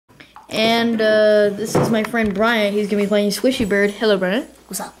And this is my friend Bryant. He's gonna be playing Squishy Bird. Hello, Bryant.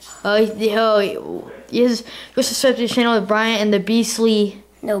 What's up? Yes, go subscribe to the channel of Bryant and the Beastly.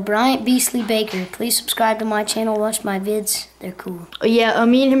 No, Bryant Beastly Baker. Please subscribe to my channel. Watch my vids. They're cool. Oh, yeah,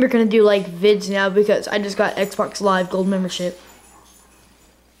 me and him are gonna do like vids now because I just got Xbox Live Gold membership.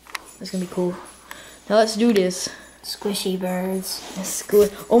 That's gonna be cool. Now let's do this. Squishy birds. That's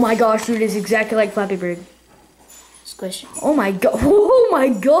good. Oh my gosh, dude, it's exactly like Flappy Bird. Squish. Oh my god. Oh my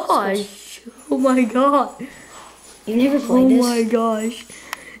gosh. Oh my god. You never played this? Oh my gosh.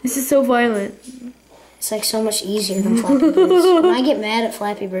 This is so violent. It's like so much easier than Flappy Birds. When I get mad at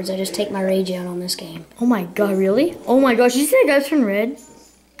Flappy Birds, I just take my rage out on this game. Oh my god, really? Oh my gosh, you see that guy turn red?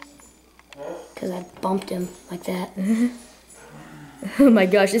 Because I bumped him like that. Oh my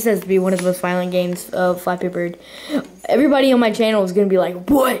gosh, this has to be one of the most violent games of Flappy Bird. Everybody on my channel is going to be like,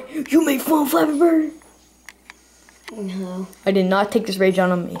 what? You made fun of Flappy Bird? No. I did not take this rage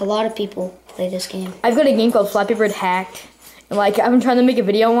on me. A lot of people play this game. I've got a game called Flappy Bird Hacked. And like, I've been trying to make a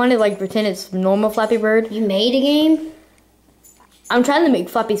video on it, like pretend it's normal Flappy Bird. You made a game? I'm trying to make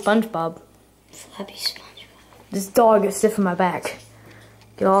Flappy SpongeBob. Flappy SpongeBob. This dog is stiff in my back.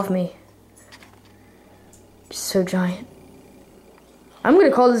 Get off me. It's so giant. I'm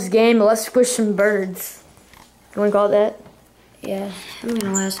gonna call this game Let's Squish Some Birds. You wanna call it that? Yeah, I'm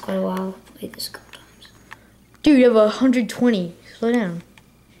gonna last quite a while. I've played this a couple times. Dude, you have 120. Slow down.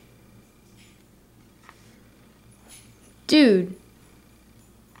 Dude.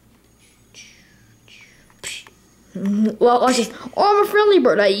 Well, watch this. Oh, I'm a friendly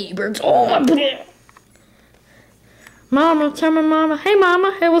bird. I eat birds. Oh, my God. Mama, tell my mama. Hey,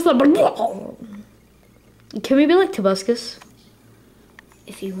 mama. Hey, what's up? Can we be like Tobuscus?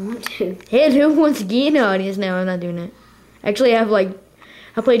 If you want to. Hey, who wants to get in the audience? No, I'm not doing it. Actually, I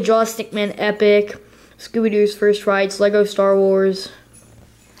played Jaw Stickman Epic, Scooby-Doo's First Rights, Lego Star Wars.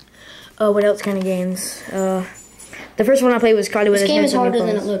 Oh, what else kind of games? The first one I played was Caught with This game is harder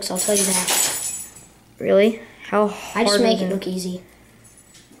than it looks, I'll tell you that. Really? How hard? I just make it look easy.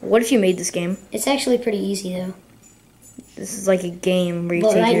 What if you made this game? It's actually pretty easy though. This is like a game where you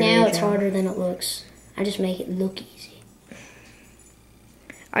But take right your now rage it's out. harder than it looks. I just make it look easy.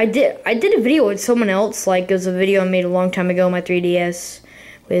 I did a video with someone else. Like it was a video I made a long time ago on my 3DS.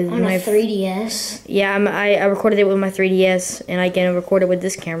 With On my a 3DS? Yeah, I recorded it with my 3DS, and I can record it with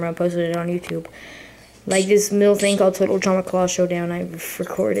this camera and posted it on YouTube. Like this little thing called Total Drama Claw Showdown. I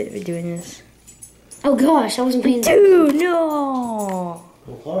recorded it doing this. Oh gosh, I wasn't paying Dude, no!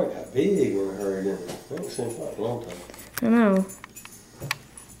 The car got big in a hurry, didn't it? That seems like a long time. I know.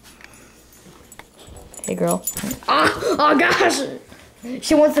 Hey, girl. Ah! Oh, gosh!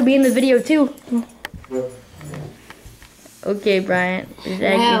 She wants to be in the video, too. Okay, Bryant.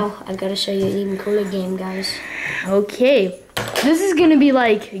 Wow, I've got to show you an even cooler game, guys. Okay. This is going to be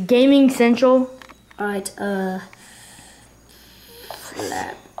like Gaming Central. Alright,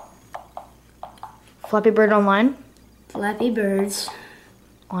 Flappy Bird Online. Flappy Birds.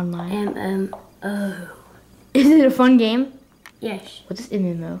 Online. MMO. Is it a fun game? Yes, What's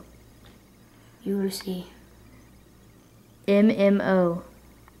MMO? you will see. MMO.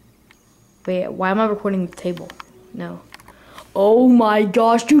 Wait, why am I recording the table? No. Oh my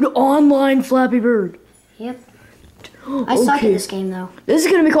gosh, dude, online Flappy Bird. Yep. I suck at this game though. This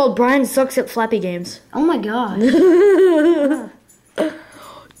is gonna be called Brian Sucks at Flappy Games. Oh my god.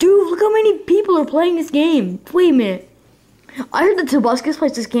 Dude, look how many people are playing this game. Wait a minute. I heard that Tobuscus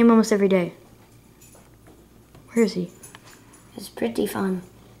plays this game almost every day. Where is he? It's pretty fun.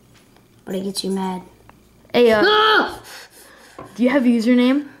 But it gets you mad. Hey, do you have a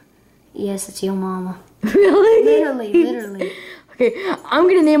username? Yes, it's your mama. Really? Literally. Okay, I'm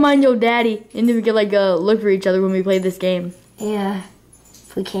gonna name mine Yo Daddy, and then we can like look for each other when we play this game. Yeah.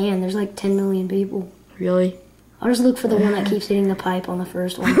 If we can. There's like 10 million people. Really? I'll just look for the one that keeps hitting the pipe on the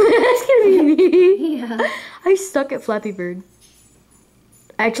first one. That's gonna be me. Yeah. I suck at Flappy Bird.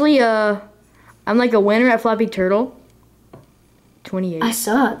 Actually, I'm like a winner at Flappy Turtle. 28. I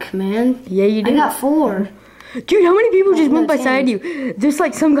suck, man. Yeah, you do. I got 4. Dude, how many people just went no, beside 10. you? There's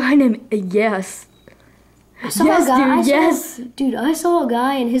like some guy named Yes. I saw Yes, a guy. dude, yes. Dude, I saw a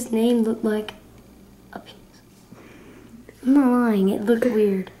guy and his name looked like a penis. I'm not lying. It looked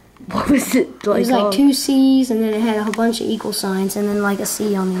weird. What was it It like? was like 2 C's and then it had a whole bunch of equal signs and then like a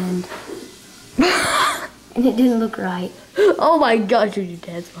C on the end. And it didn't look right. Oh my gosh, dude, your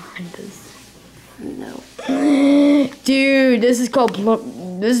dad's behind us. No. Dude, this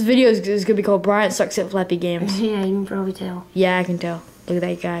video is gonna be called Bryant Sucks at Flappy Games. Yeah, you can probably tell. Yeah, I can tell. Look at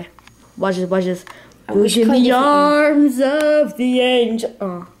that guy. Watch this, watch this. We should in play the different arms of the angel.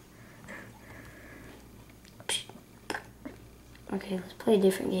 Oh. Okay, let's play a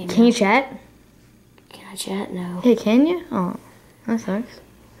different game. Can you chat? Can I chat? No. Hey, can you? Oh, that sucks.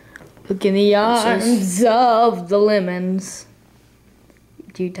 Look in the arms of the lemons.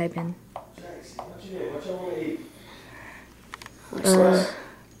 Do you type in? What you want to eat?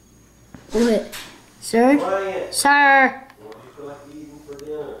 What? Sir? Bryant, Sir! what do you feel like eating for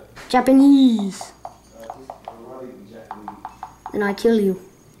dinner? Japanese. I'm not eating Japanese. Then I kill you.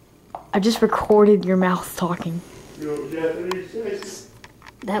 I just recorded your mouth talking. You want Japanese?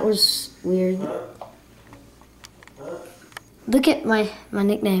 That was weird. Huh? Look at my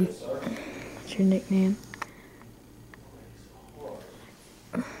nickname. What's your nickname?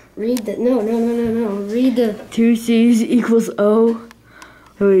 Read the no. Read the 2C's equals O.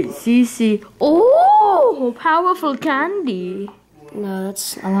 Wait, CC. Oh, powerful candy. no.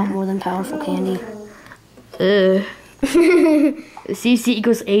 That's a lot more than powerful candy. CC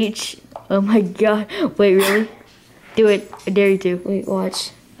equals H. Oh my god. Wait, really? Do it. I dare you to. Wait,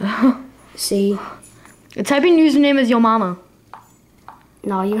 watch. See? The typing username is Yo Mama.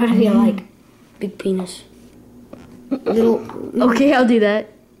 No, you gotta be like big penis. Little. Okay, I'll do that.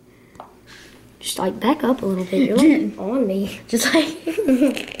 Just like back up a little bit. You're like on me. Just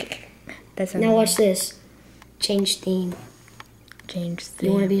like. That's Now watch this. Change theme. Change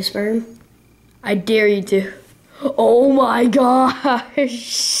You want to be a sperm? I dare you to. Oh my gosh.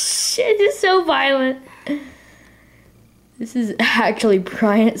 Shit is so violent. This is actually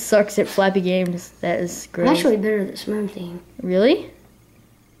Bryant sucks at flappy games. That is I'm gross. actually better at the sperm theme. Really?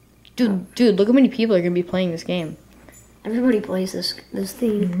 Dude, look how many people are gonna be playing this game. Everybody plays this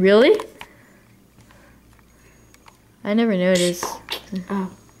theme. Really? I never noticed.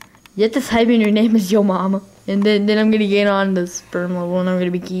 Oh. You have to type in your name as Yo Mama. And then I'm gonna get on the sperm level and I'm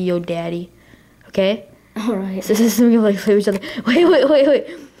gonna be Yo Daddy. Okay? Alright. So this is gonna like play with each other. Wait.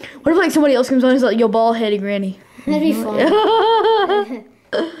 What if like somebody else comes on and is like, Yo bald headed granny? That'd be fun.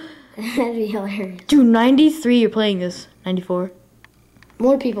 That'd be hilarious. Dude, 93 you're playing this. 94.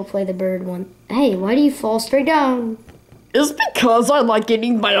 More people play the bird one. Hey, why do you fall straight down? It's because I like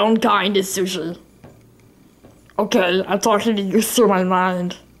eating my own kind of sushi. Okay, I'm talking to you through my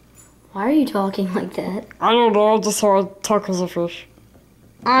mind. Why are you talking like that? I don't know, I just want to talk as a fish.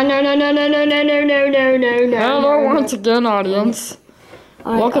 Oh, no. Hello once again, audience.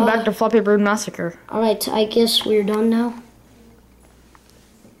 All right, Welcome back to Flappy Bird Massacre. Alright, I guess we're done now.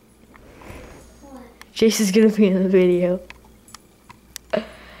 Chase is gonna be in the video.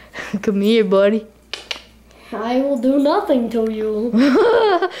 Come here, buddy. I will do nothing to you.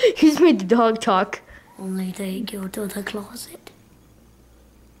 He's made the dog talk. Only take you to the closet.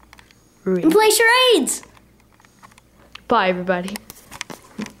 Rude. And play charades! Bye, everybody.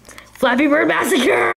 Flappy Bird Massacre!